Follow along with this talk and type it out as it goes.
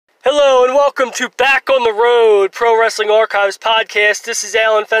Hello and welcome to Back on the Road, Pro Wrestling Archives podcast. This is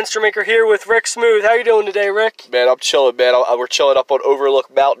Alan Fenstermaker here with Rick Smooth. How you doing today, Rick? Man, I'm chilling, man. We're chilling up on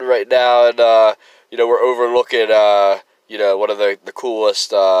Overlook Mountain right now, and we're overlooking one of the coolest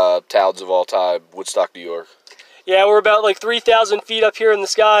towns of all time, Woodstock, New York. Yeah, we're about 3,000 feet up here in the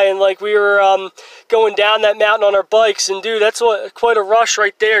sky, and we were going down that mountain on our bikes, and dude, that's quite a rush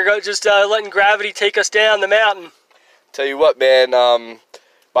right there. Just letting gravity take us down the mountain. Tell you what, man.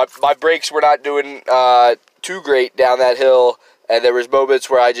 My brakes were not doing too great down that hill, and there was moments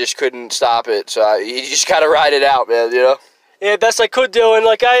where I just couldn't stop it. So you just gotta ride it out, man. You know. Yeah, best I could do, and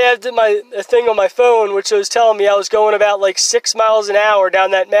I had a thing on my phone which was telling me I was going about 6 miles an hour down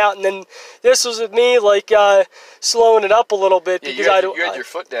that mountain, and this was with me slowing it up a little bit because you had your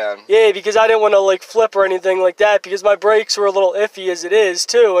foot down. Yeah, because I didn't want to flip or anything like that because my brakes were a little iffy as it is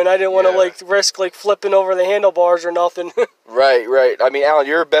too, and I didn't want to risk flipping over the handlebars or nothing. Right. I mean, Alan,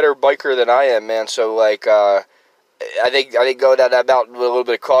 you're a better biker than I am, man. So I think going down that mountain with a little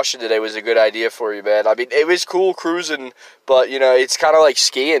bit of caution today was a good idea for you, man. I mean, it was cool cruising, but it's kind of like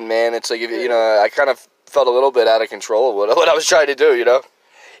skiing, man. It's I kind of felt a little bit out of control of what I was trying to do,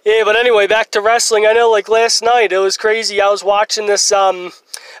 Yeah, but anyway, back to wrestling. I know, last night, it was crazy. I was watching this, WWE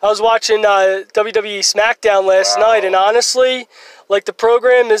SmackDown last night, and honestly, the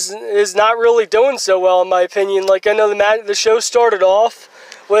program is not really doing so well, in my opinion. I know the show started off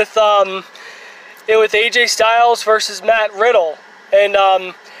with AJ Styles versus Matt Riddle, and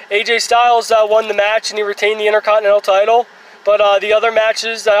AJ Styles won the match and he retained the Intercontinental title. But the other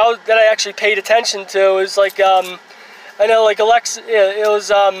matches that I actually paid attention to is I know Alexa. It was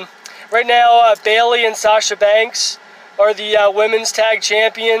right now Bayley and Sasha Banks are the women's tag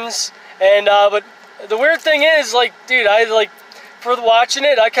champions, and but the weird thing is dude, for watching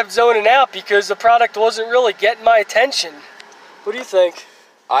it I kept zoning out because the product wasn't really getting my attention. What do you think?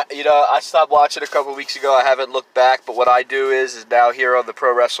 I stopped watching a couple weeks ago. I haven't looked back, but what I do is now here on the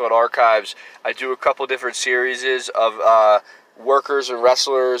Pro Wrestling Archives, I do a couple different series of workers and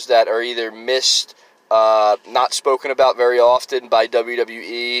wrestlers that are either missed, not spoken about very often by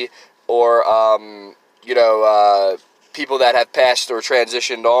WWE, or people that have passed or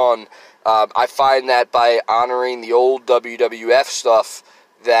transitioned on. I find that by honoring the old WWF stuff,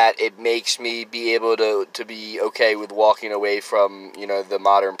 that it makes me be able to be okay with walking away from, the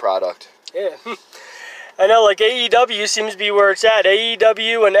modern product. Yeah. I know, AEW seems to be where it's at.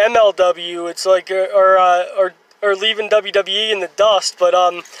 AEW and MLW, it's or leaving WWE in the dust. But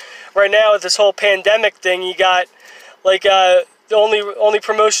right now with this whole pandemic thing, you got, the only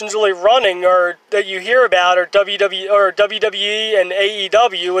promotions really running or that you hear about are WWE and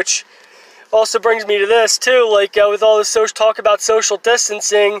AEW, which also brings me to this too, with all this talk about social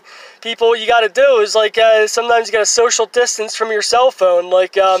distancing, what you got to do is sometimes you got to social distance from your cell phone.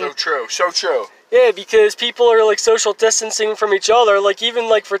 So true. Yeah, because people are social distancing from each other, even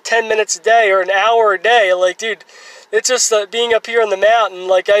for 10 minutes a day or an hour a day. Dude, it's just being up here on the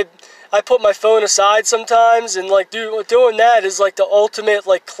mountain. I put my phone aside sometimes, and doing that is the ultimate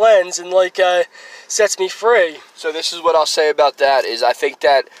cleanse and sets me free. So this is what I'll say about that is I think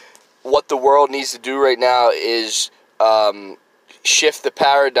that what the world needs to do right now is shift the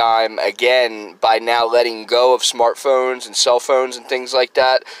paradigm again by now letting go of smartphones and cell phones and things like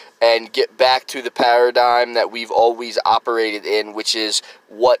that, and get back to the paradigm that we've always operated in, which is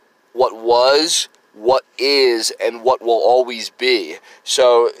what was, what is, and what will always be.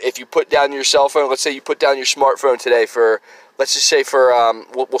 So if you put down your cell phone, let's say you put down your smartphone today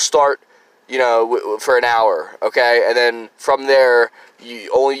we'll start, for an hour, okay? And then from there,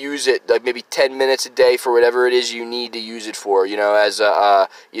 you only use it maybe 10 minutes a day for whatever it is you need to use it for, as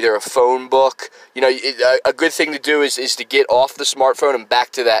either a phone book. A good thing to do is to get off the smartphone and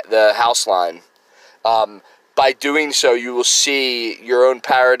back to the house line. By doing so, you will see your own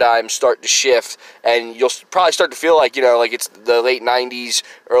paradigm start to shift, and you'll probably start to feel like it's the late 90s,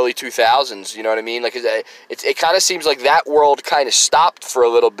 early 2000s, you know what I mean? It kind of seems like that world kind of stopped for a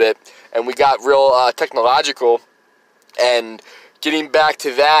little bit, and we got real technological, and getting back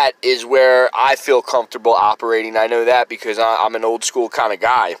to that is where I feel comfortable operating. I know that because I'm an old school kind of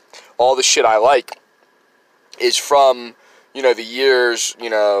guy. All the shit I like is from, the years,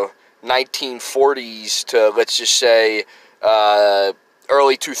 1940s to, let's just say,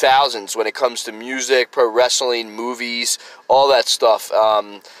 early 2000s when it comes to music, pro wrestling, movies, all that stuff.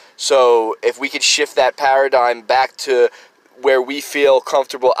 So if we could shift that paradigm back to where we feel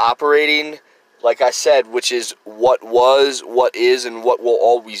comfortable operating, like I said, which is what was, what is, and what will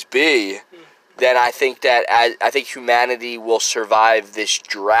always be, then I think humanity will survive this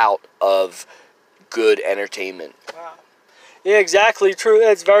drought of good entertainment. Wow. Yeah, exactly. True.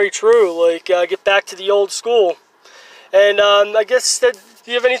 That's very true. Like, get back to the old school. And I guess that. Do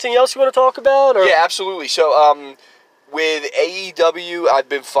you have anything else you want to talk about? Or? Yeah, absolutely. So, with AEW, I've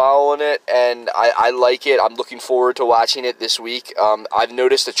been following it, and I like it. I'm looking forward to watching it this week. I've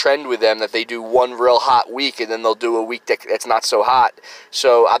noticed a trend with them that they do one real hot week, and then they'll do a week that's not so hot.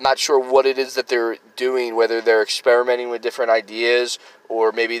 So I'm not sure what it is that they're doing, whether they're experimenting with different ideas,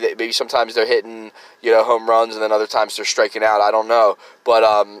 or maybe sometimes they're hitting home runs, and then other times they're striking out. I don't know, but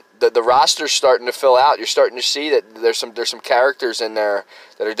the roster's starting to fill out. You're starting to see that there's some characters in there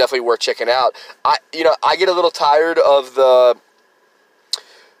that are definitely worth checking out. I get a little tired of the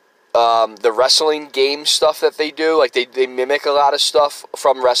wrestling game stuff that they do. Like they mimic a lot of stuff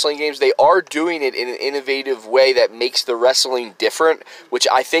from wrestling games. They are doing it in an innovative way that makes the wrestling different, which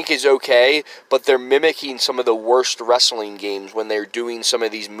I think is okay, but they're mimicking some of the worst wrestling games when they're doing some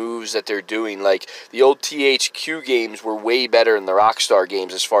of these moves that they're doing. Like the old THQ games were way better than the Rockstar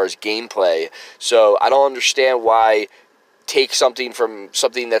games as far as gameplay. So I don't understand why take something from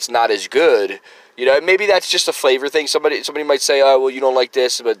something that's not as good. Maybe that's just a flavor thing. Somebody might say, oh, well, you don't like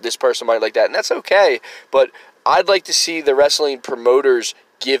this, but this person might like that, and that's okay. But I'd like to see the wrestling promoters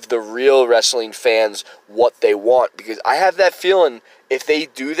give the real wrestling fans what they want, because I have that feeling if they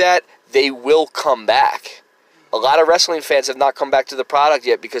do that, they will come back. A lot of wrestling fans have not come back to the product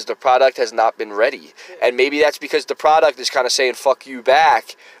yet because the product has not been ready. And maybe that's because the product is kind of saying, fuck you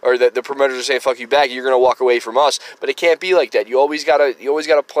back, or the promoters are saying, fuck you back, you're going to walk away from us. But it can't be like that. You always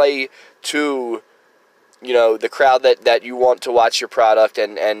gotta play to the crowd that you want to watch your product.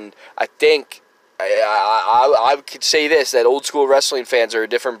 And I think I could say this, that old school wrestling fans are a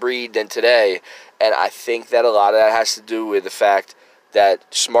different breed than today. And I think that a lot of that has to do with the fact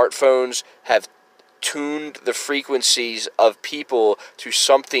that smartphones have tuned the frequencies of people to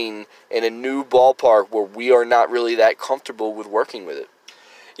something in a new ballpark where we are not really that comfortable with working with it.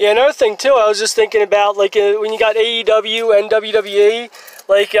 Yeah, another thing too, I was just thinking about, like, when you got AEW and WWE,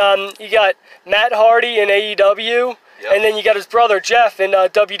 like, you got Matt Hardy in AEW, yep, and then you got his brother Jeff in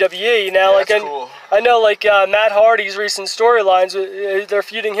WWE. Now, yeah, that's cool. I know, like, Matt Hardy's recent storylines, they're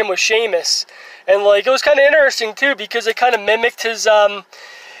feuding him with Sheamus, and like, it was kind of interesting too, because it kind of mimicked his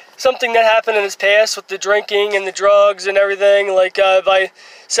something that happened in his past with the drinking and the drugs and everything, like by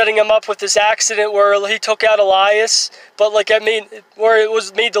setting him up with this accident where he took out Elias, but like, I mean, where it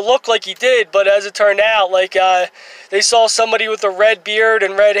was made to look like he did, but as it turned out, like they saw somebody with a red beard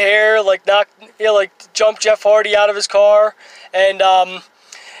and red hair like jump Jeff Hardy out of his car and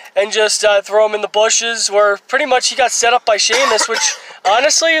just throw him in the bushes, where pretty much he got set up by Sheamus, which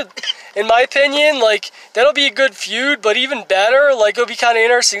honestly, in my opinion, like, that'll be a good feud, but even better, like, it'll be kind of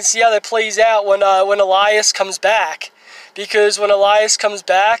interesting to see how that plays out when Elias comes back. Because when Elias comes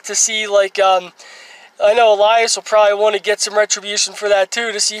back, to see, like, I know Elias will probably want to get some retribution for that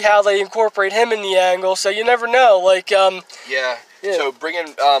too, to see how they incorporate him in the angle, so you never know, like, yeah. So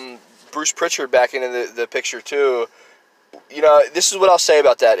bringing Bruce Pritchard back into the picture too, this is what I'll say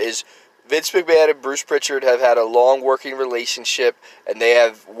about that, is Vince McMahon and Bruce Pritchard have had a long working relationship, and they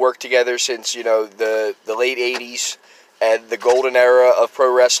have worked together since, the late 80s and the golden era of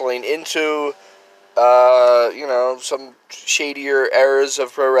pro wrestling into, some shadier eras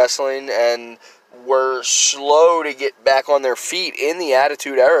of pro wrestling, and were slow to get back on their feet in the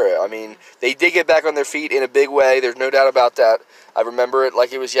Attitude Era. I mean, they did get back on their feet in a big way. There's no doubt about that. I remember it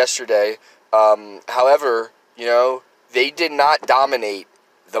like it was yesterday. However, they did not dominate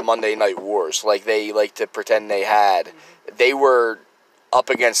the Monday Night Wars like they like to pretend they had. They were up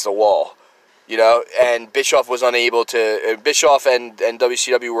against the wall, and Bischoff was unable to. Bischoff and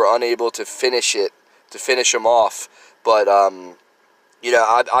WCW were unable to finish them off. But I'm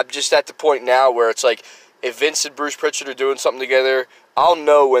just at the point now where it's like, if Vince and Bruce Pritchard are doing something together, I'll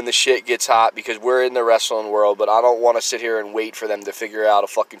know when the shit gets hot, because we're in the wrestling world, but I don't want to sit here and wait for them to figure out a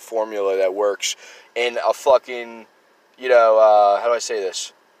fucking formula that works in a fucking, how do I say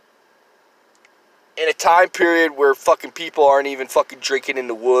this? In a time period where fucking people aren't even fucking drinking in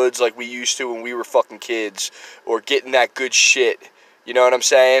the woods like we used to when we were fucking kids, or getting that good shit. You know what I'm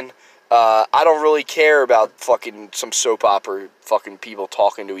saying? I don't really care about fucking some soap opera fucking people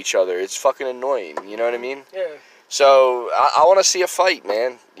talking to each other. It's fucking annoying. You know what I mean? Yeah. So I want to see a fight,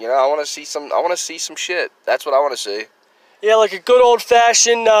 man. I want to see some shit. That's what I want to see. Yeah, like a good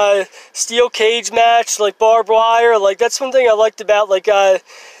old-fashioned steel cage match, like barbed wire. Like, that's one thing I liked about, like,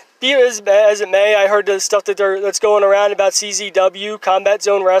 be it as it may, I heard the stuff that's going around about CZW, Combat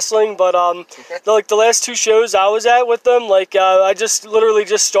Zone Wrestling, but the last two shows I was at with them, like, I literally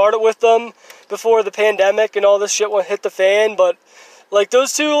just started with them before the pandemic and all this shit hit the fan, but Like,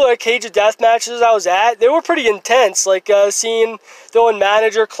 those two Cage of Death matches I was at, they were pretty intense. Like, seeing the one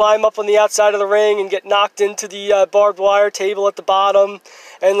manager climb up on the outside of the ring and get knocked into the barbed wire table at the bottom.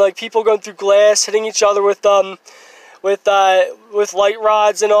 And, like, people going through glass, hitting each other with light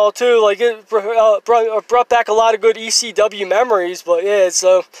rods and all, too. Like, it brought back a lot of good ECW memories. But, yeah,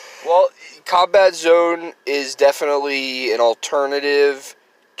 so... Well, Combat Zone is definitely an alternative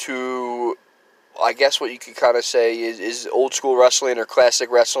to... I guess what you could kind of say is old school wrestling or classic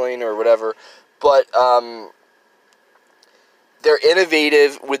wrestling or whatever, but they're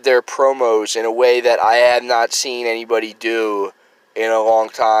innovative with their promos in a way that I have not seen anybody do in a long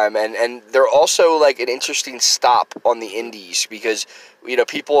time, and they're also like an interesting stop on the indies because, you know,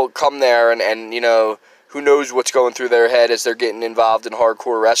 people come there and you know, who knows what's going through their head as they're getting involved in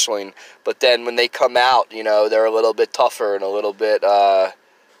hardcore wrestling, but then when they come out, you know, they're a little bit tougher and a little bit,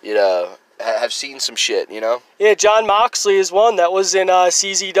 you know, have seen some shit, you know? Yeah, John Moxley is one that was in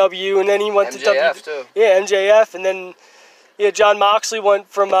CZW, and then he went MJF to too. Yeah, MJF, and then John Moxley went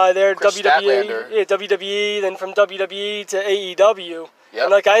from there Chris WWE, Statlander. WWE, then from WWE to AEW. Yep.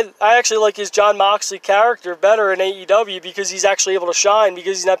 And like I actually like his John Moxley character better in AEW because he's actually able to shine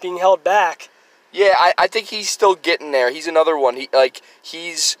because he's not being held back. Yeah, I think he's still getting there. He's another one. Do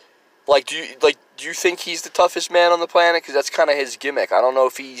you think he's the toughest man on the planet? Because that's kind of his gimmick. I don't know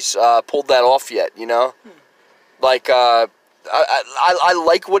if he's pulled that off yet, you know? Like, I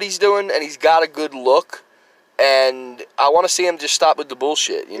like what he's doing, and he's got a good look, and I want to see him just stop with the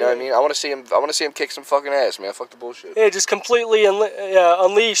bullshit, you know what I mean? I want to see him kick some fucking ass, man. Fuck the bullshit. Yeah, just completely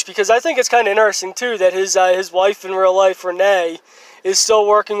unleashed, because I think it's kind of interesting, too, that his wife in real life, Renee, is still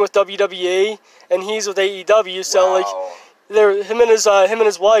working with WWE, and he's with AEW, so, like... Him and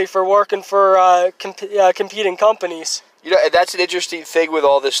his wife are working for competing companies. You know, and that's an interesting thing with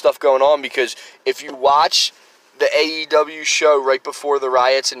all this stuff going on because if you watch the AEW show right before the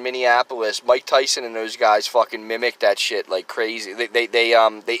riots in Minneapolis, Mike Tyson and those guys fucking mimicked that shit like crazy. They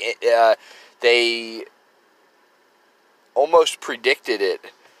almost predicted it,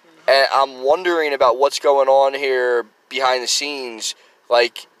 and I'm wondering about what's going on here behind the scenes.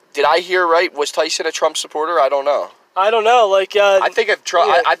 Like, did I hear right? Was Tyson a Trump supporter? I don't know. I don't know. Like, I think of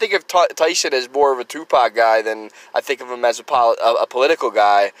Tyson as more of a Tupac guy than I think of him as a political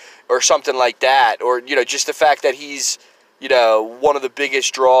guy or something like that, or you know, just the fact that he's, you know, one of the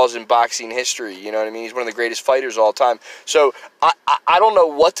biggest draws in boxing history. You know what I mean? He's one of the greatest fighters of all time. So I don't know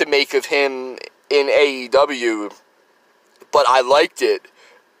what to make of him in AEW, but I liked it.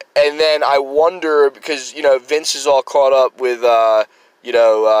 And then I wonder because you know Vince is all caught up with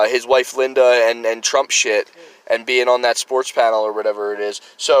his wife Linda and Trump shit. And being on that sports panel or whatever it is.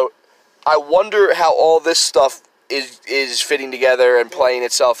 So I wonder how all this stuff is fitting together and playing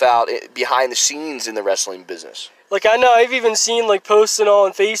itself out behind the scenes in the wrestling business. Like, I know I've even seen like posts and all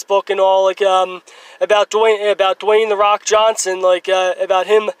on Facebook and all like about Dwayne The Rock Johnson, like about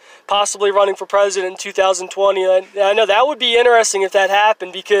him possibly running for president in 2020. I know that would be interesting if that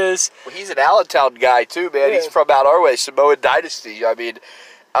happened because he's an Allentown guy too, man. Yeah. He's from out our way, Samoan Dynasty. I mean,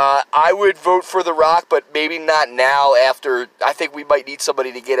 I would vote for The Rock, but maybe not now. After I think we might need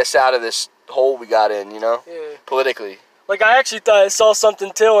somebody to get us out of this hole we got in, you know, politically. Like I actually thought I saw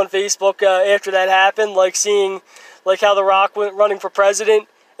something too on Facebook after that happened, like seeing like how The Rock went running for president,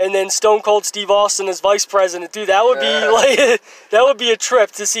 and then Stone Cold Steve Austin as vice president. Dude, that would be like that would be a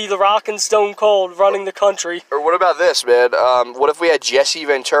trip to see The Rock and Stone Cold running the country. Or what about this, man? What if we had Jesse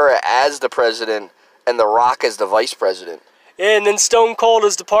Ventura as the president and The Rock as the vice president? Yeah, and then Stone Cold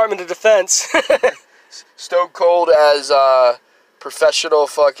as Department of Defense. Stone Cold as professional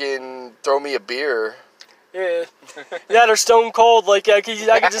fucking throw me a beer. Yeah, yeah, they're Stone Cold. Like I could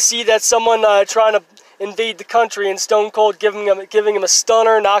just see that someone trying to invade the country and Stone Cold giving him a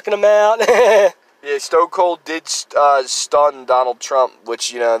stunner, knocking him out. Yeah, Stone Cold did stun Donald Trump,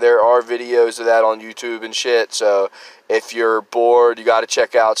 which, you know, there are videos of that on YouTube and shit. So if you're bored, you got to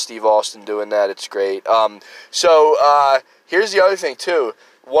check out Steve Austin doing that. It's great. Here's the other thing, too.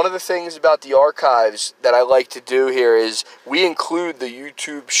 One of the things about the archives that I like to do here is we include the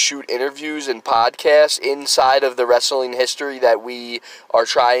YouTube shoot interviews and podcasts inside of the wrestling history that we are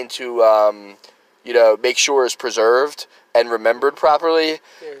trying to, make sure is preserved and remembered properly.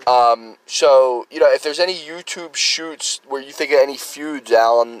 So, you know, if there's any YouTube shoots where you think of any feuds,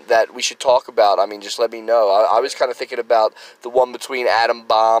 Alan, that we should talk about, I mean, just let me know. I was kind of thinking about the one between Adam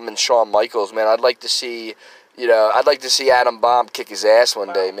Bomb and Shawn Michaels, man. I'd like to see Adam Bomb kick his ass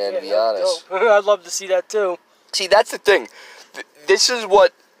one day, man, to be honest. I'd love to see that, too. See, that's the thing. This is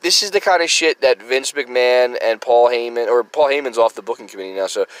what this is the kind of shit that Vince McMahon and Paul Heyman, or Paul Heyman's off the booking committee now,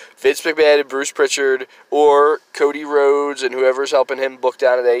 so Vince McMahon and Bruce Pritchard, or Cody Rhodes and whoever's helping him book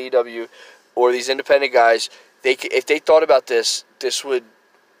down at AEW, or these independent guys, if they thought about this would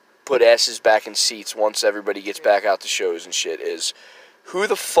put asses back in seats once everybody gets back out to shows and shit, is who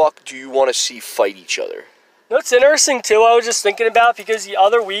the fuck do you want to see fight each other? You know, it's interesting, too, I was just thinking about, because the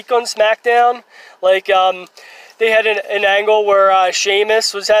other week on SmackDown, like, they had an angle where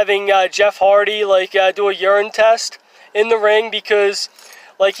Sheamus was having Jeff Hardy, like, do a urine test in the ring because,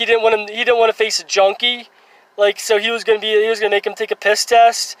 like, he didn't want to face a junkie. Like, so he was gonna make him take a piss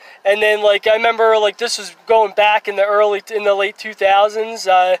test, and then, like, I remember, like, this was going back in the late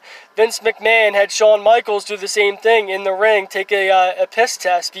 2000s. Vince McMahon had Shawn Michaels do the same thing in the ring, take a piss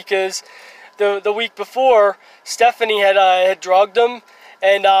test, because the week before Stephanie had drugged him,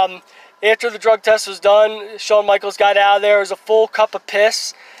 and after the drug test was done, Shawn Michaels got out of there. It was a full cup of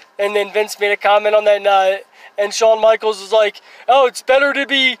piss, and then Vince made a comment on that, and Shawn Michaels was like, "Oh, it's better to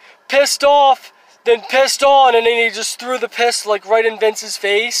be pissed off than pissed on," and then he just threw the piss, like, right in Vince's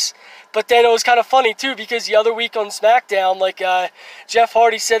face. But then it was kind of funny, too, because the other week on SmackDown, like, Jeff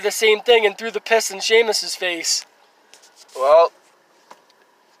Hardy said the same thing and threw the piss in Sheamus's face. Well,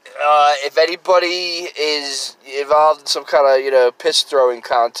 if anybody is involved in some kind of, piss-throwing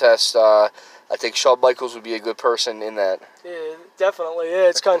contest, I think Shawn Michaels would be a good person in that. Yeah, definitely, yeah,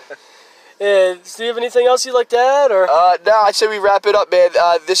 it's kind of... Do you have anything else you'd like to add, or? No, I'd say we wrap it up, man.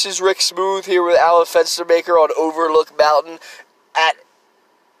 This is Rick Smooth here with Alan Fenstermaker on Overlook Mountain at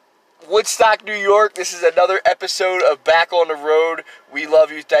Woodstock, New York. This is another episode of Back on the Road. We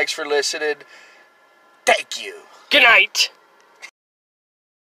love you. Thanks for listening. Thank you. Good night.